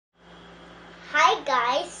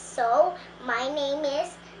So my name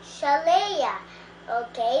is Cialea.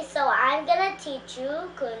 Okay, so I'm gonna teach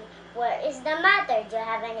you where is the matter. Do you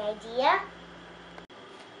have an idea?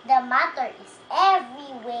 The matter is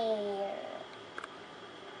everywhere.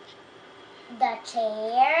 The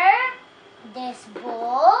chair, this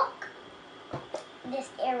book, this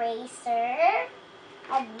eraser,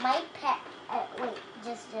 and my pen. Wait,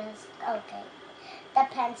 just okay. The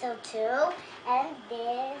pencil too, and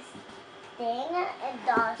this thing, and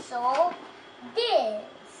also this.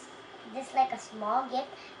 This like a small gift,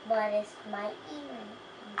 but it's my earrings.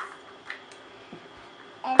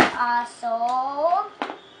 And also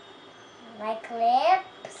my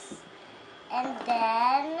clips, and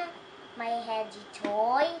then my hedgy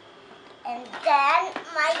toy, and then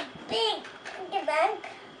my big bank.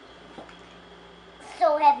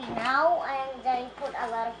 So heavy now, and I put a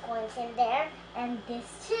lot of coins in there, and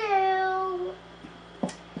this too.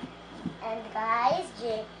 And guys,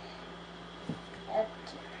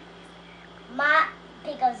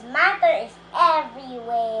 because matter is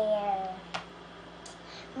everywhere.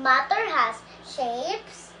 Matter has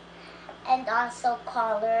shapes and also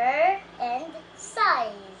color and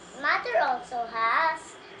size. Matter also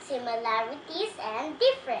has similarities and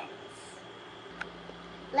difference.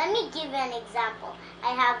 Let me give you an example.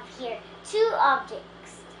 I have here two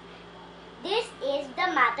objects. This is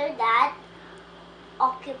the matter that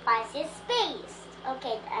occupies its space.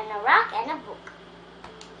 Okay, and a rock and a book.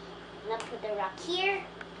 Let's put the rock here,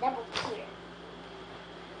 the book here.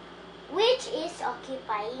 Which is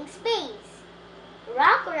occupying space?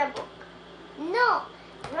 Rock or a book? No.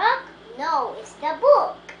 Rock? No, it's the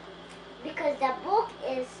book. Because the book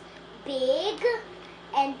is big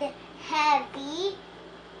and heavy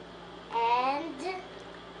and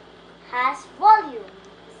has volume.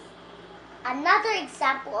 Another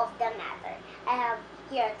example of the matter. I have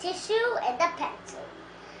here a tissue and a pencil.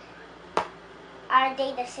 Are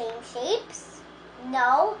they the same shapes?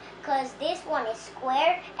 No, because this one is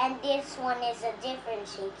square and this one is a different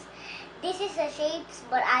shapes. This is the shapes,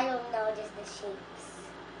 but I don't know just the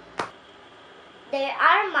shapes. There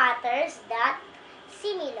are matters that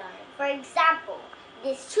similar. For example,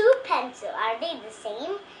 these two pencils, are they the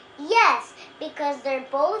same? Yes, because they're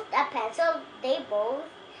both a pencil, they both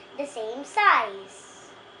the same size.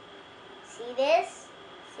 See this?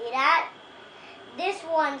 See that? This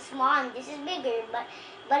one's small and this is bigger,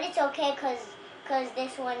 but it's okay because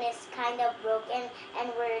this one is kind of broken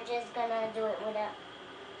and we're just gonna do it with a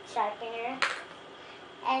sharpener.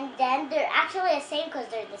 And then they're actually the same because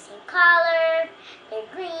they're the same color, they're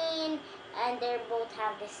green, and they both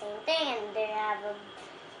have the same thing, and they have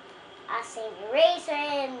a same eraser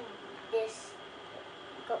and this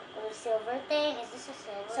silver thing. Is this a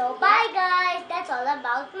silver? So bye guys, that's all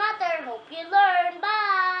about matter. Hope you learn.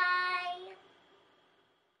 Bye.